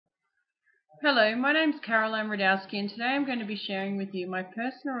Hello, my name is Caroline Radowski, and today I'm going to be sharing with you my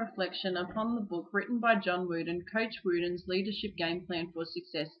personal reflection upon the book written by John Wooden, Coach Wooden's Leadership Game Plan for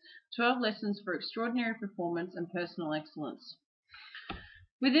Success, 12 Lessons for Extraordinary Performance and Personal Excellence.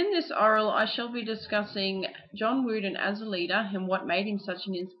 Within this oral, I shall be discussing John Wooden as a leader and what made him such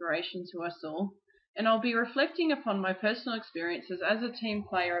an inspiration to us all, and I'll be reflecting upon my personal experiences as a team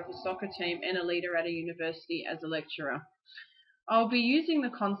player of a soccer team and a leader at a university as a lecturer. I'll be using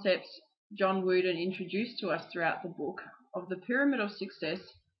the concepts John Wooden introduced to us throughout the book of the Pyramid of Success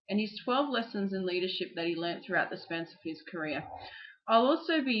and his 12 lessons in leadership that he learnt throughout the span of his career. I'll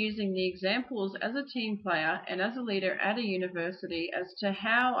also be using the examples as a team player and as a leader at a university as to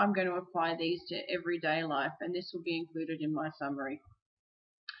how I'm going to apply these to everyday life, and this will be included in my summary.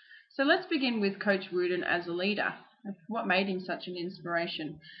 So let's begin with Coach Wooden as a leader. What made him such an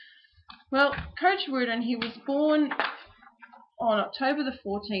inspiration? Well, Coach Wooden, he was born on October the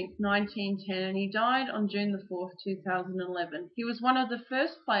 14th, 1910, and he died on June the 4th, 2011. He was one of the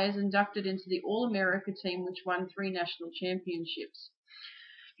first players inducted into the All-America team, which won 3 national championships.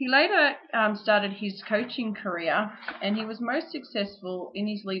 He later started his coaching career, and he was most successful in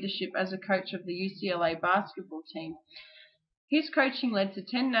his leadership as a coach of the UCLA basketball team. His coaching led to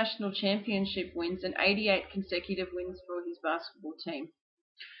 10 national championship wins and 88 consecutive wins for his basketball team.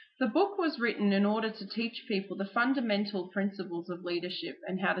 The book was written in order to teach people the fundamental principles of leadership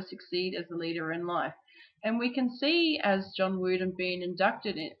and how to succeed as a leader in life. And we can see as John Wooden being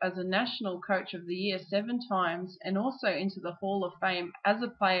inducted as a National Coach of the Year 7 times and also into the Hall of Fame as a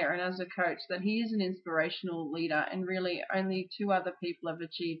player and as a coach that he is an inspirational leader, and really only 2 other people have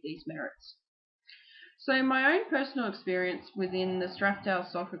achieved these merits. So my own personal experience within the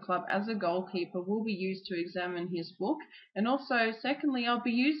Strathdale Soccer Club as a goalkeeper will be used to examine his book, and also secondly I'll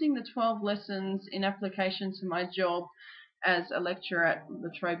be using the 12 lessons in application to my job as a lecturer at La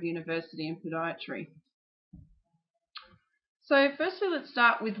Trobe University in podiatry. So firstly, let's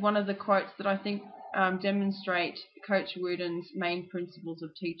start with one of the quotes that I think demonstrate Coach Wooden's main principles of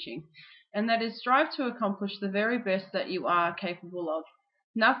teaching, and that is, strive to accomplish the very best that you are capable of.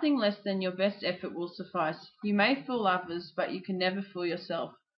 Nothing less than your best effort will suffice. You may fool others, but you can never fool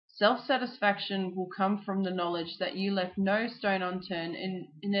yourself. Self-satisfaction will come from the knowledge that you left no stone unturned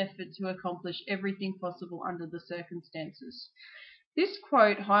in effort to accomplish everything possible under the circumstances. This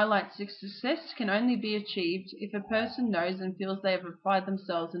quote highlights that success can only be achieved if a person knows and feels they have applied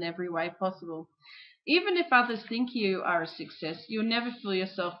themselves in every way possible. Even if others think you are a success, you'll never fool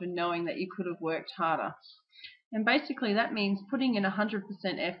yourself in knowing that you could have worked harder. And basically that means putting in 100%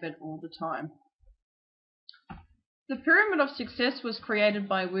 effort all the time. The Pyramid of Success was created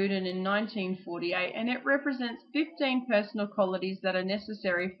by Wooden in 1948, and it represents 15 personal qualities that are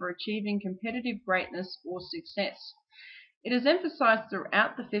necessary for achieving competitive greatness or success. It is emphasized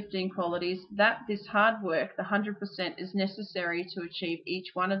throughout the 15 qualities that this hard work, the 100%, is necessary to achieve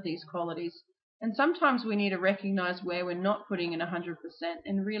each one of these qualities. And sometimes we need to recognize where we're not putting in 100%,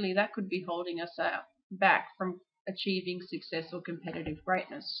 and really that could be holding us back from achieving success or competitive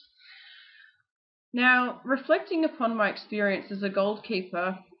greatness. Now, reflecting upon my experience as a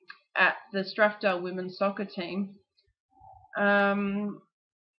goalkeeper at the Strathdale women's soccer team,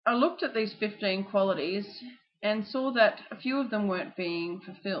 I looked at these 15 qualities and saw that a few of them weren't being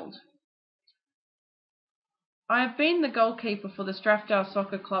fulfilled. I have been the goalkeeper for the Strathdale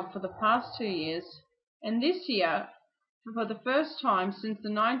Soccer Club for the past 2 years, and this year, for the first time since the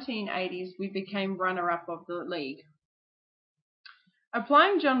 1980s, we became runner-up of the league.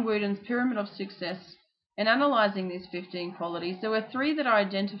 Applying John Wooden's Pyramid of Success and analysing these 15 qualities, there were 3 that I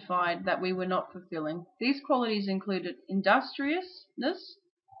identified that we were not fulfilling. These qualities included industriousness,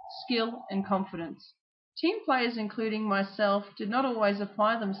 skill, and confidence. Team players, including myself, did not always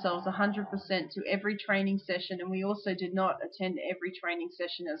apply themselves 100% to every training session, and we also did not attend every training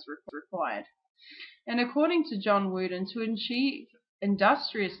session as required. And according to John Wooden, to achieve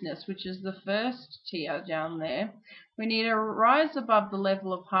industriousness, which is the first tier down there, we need to rise above the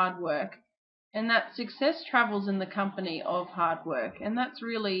level of hard work, and that success travels in the company of hard work. And that's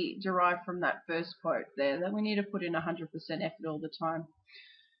really derived from that first quote there, that we need to put in 100% effort all the time.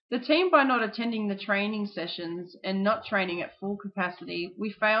 The team, by not attending the training sessions and not training at full capacity,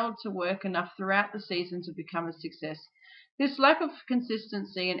 we failed to work enough throughout the season to become a success. This lack of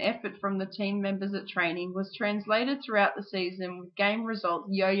consistency and effort from the team members at training was translated throughout the season, with game results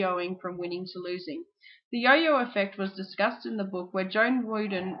yo-yoing from winning to losing. The yo-yo effect was discussed in the book, where John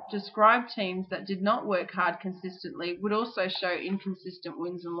Wooden described teams that did not work hard consistently would also show inconsistent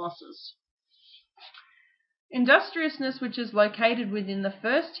wins and losses. Industriousness, which is located within the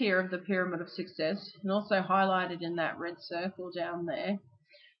first tier of the Pyramid of Success, and also highlighted in that red circle down there,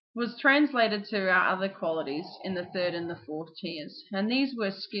 was translated to our other qualities in the third and the fourth tiers. And these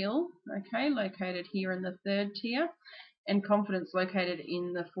were skill, okay, located here in the third tier, and confidence located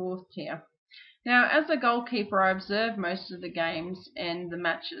in the fourth tier. Now, as a goalkeeper, I observed most of the games and the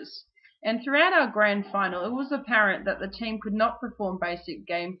matches. And throughout our grand final, it was apparent that the team could not perform basic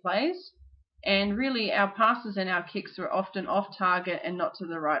game plays, and really our passes and our kicks were often off target and not to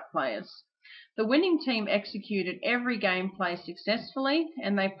the right players. The winning team executed every gameplay successfully,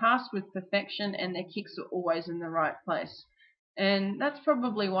 and they passed with perfection, and their kicks were always in the right place. And that's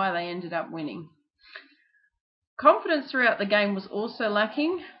probably why they ended up winning. Confidence throughout the game was also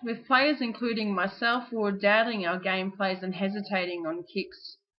lacking, with players including myself who were doubting our gameplays and hesitating on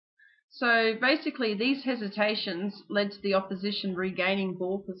kicks. So basically these hesitations led to the opposition regaining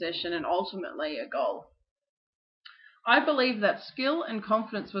ball possession and ultimately a goal. I believe that skill and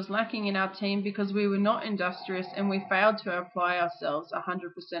confidence was lacking in our team because we were not industrious and we failed to apply ourselves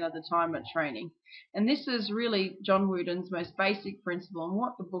 100% of the time at training. And this is really John Wooden's most basic principle, and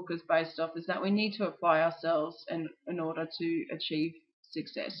what the book is based off is that we need to apply ourselves in order to achieve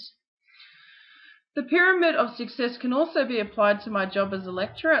success. The pyramid of success can also be applied to my job as a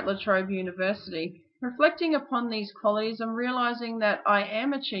lecturer at La Trobe University. Reflecting upon these qualities, I'm realizing that I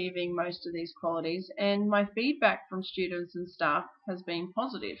am achieving most of these qualities, and my feedback from students and staff has been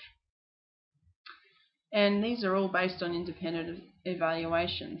positive. And these are all based on independent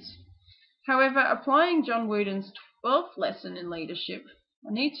evaluations. However, applying John Wooden's 12th lesson in leadership,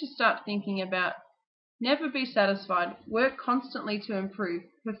 I need to start thinking about never be satisfied, work constantly to improve.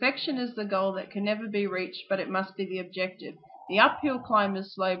 Perfection is the goal that can never be reached, but it must be the objective. The uphill climb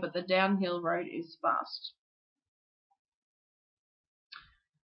is slow, but the downhill road is fast.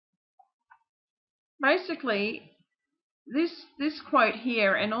 Basically, this quote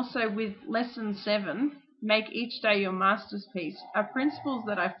here, and also with lesson 7, make each day your masterpiece, are principles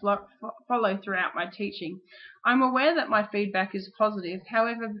that I follow throughout my teaching. I'm aware that my feedback is positive,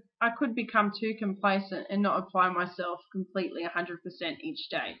 however, I could become too complacent and not apply myself completely 100% each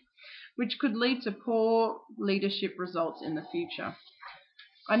day, which could lead to poor leadership results in the future.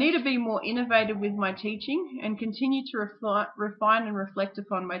 I need to be more innovative with my teaching and continue to refine and reflect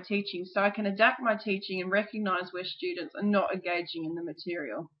upon my teaching so I can adapt my teaching and recognize where students are not engaging in the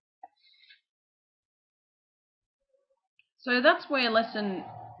material. So that's where lesson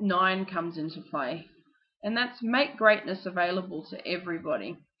 9 comes into play, and that's make greatness available to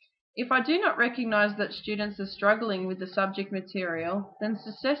everybody. If I do not recognize that students are struggling with the subject material, then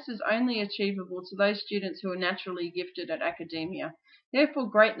success is only achievable to those students who are naturally gifted at academia. Therefore,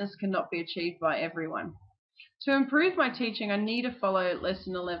 greatness cannot be achieved by everyone. To improve my teaching, I need to follow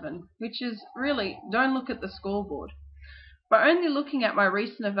lesson 11, which is really, don't look at the scoreboard. By only looking at my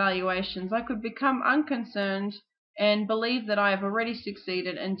recent evaluations, I could become unconcerned and believe that I have already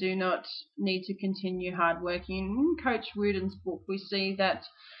succeeded and do not need to continue hard working. In Coach Wooden's book, we see that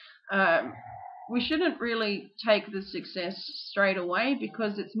we shouldn't really take the success straight away,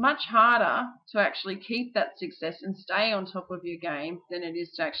 because it's much harder to actually keep that success and stay on top of your game than it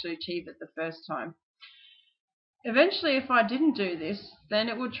is to actually achieve it the first time. Eventually, if I didn't do this, then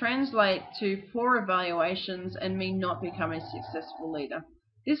it would translate to poor evaluations and me not becoming a successful leader.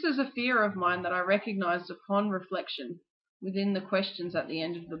 This is a fear of mine that I recognized upon reflection within the questions at the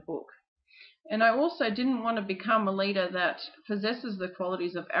end of the book. And I also didn't want to become a leader that possesses the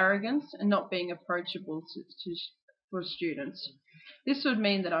qualities of arrogance and not being approachable for students. This would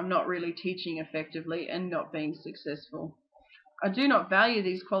mean that I'm not really teaching effectively and not being successful. I do not value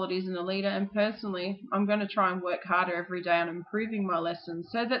these qualities in a leader, and personally, I'm going to try and work harder every day on improving my lessons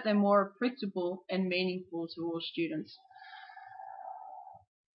so that they're more applicable and meaningful to all students.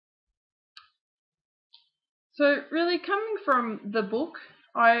 So really, coming from the book,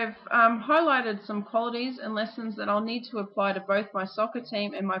 I've highlighted some qualities and lessons that I'll need to apply to both my soccer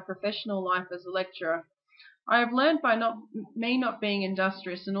team and my professional life as a lecturer. I have learned by me not being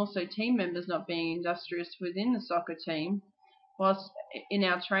industrious, and also team members not being industrious within the soccer team, whilst in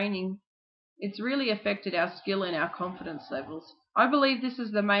our training, it's really affected our skill and our confidence levels. I believe this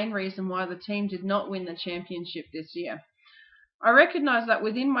is the main reason why the team did not win the championship this year. I recognise that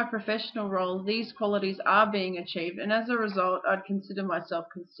within my professional role, these qualities are being achieved, and as a result, I'd consider myself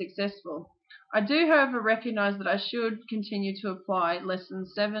successful. I do, however, recognise that I should continue to apply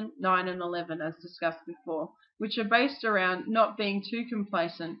lessons 7, 9 and 11 as discussed before, which are based around not being too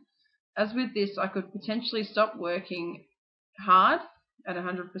complacent. As with this, I could potentially stop working hard at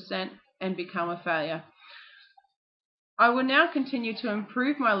 100% and become a failure. I will now continue to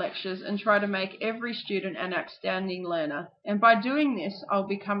improve my lectures and try to make every student an outstanding learner, and by doing this, I'll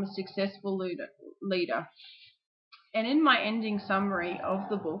become a successful leader. And in my ending summary of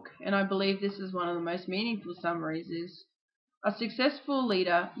the book, and I believe this is one of the most meaningful summaries, is a successful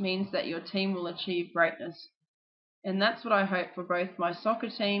leader means that your team will achieve greatness. And that's what I hope for both my soccer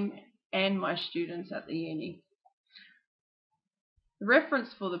team and my students at the uni. The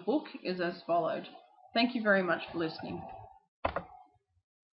reference for the book is as followed. Thank you very much for listening.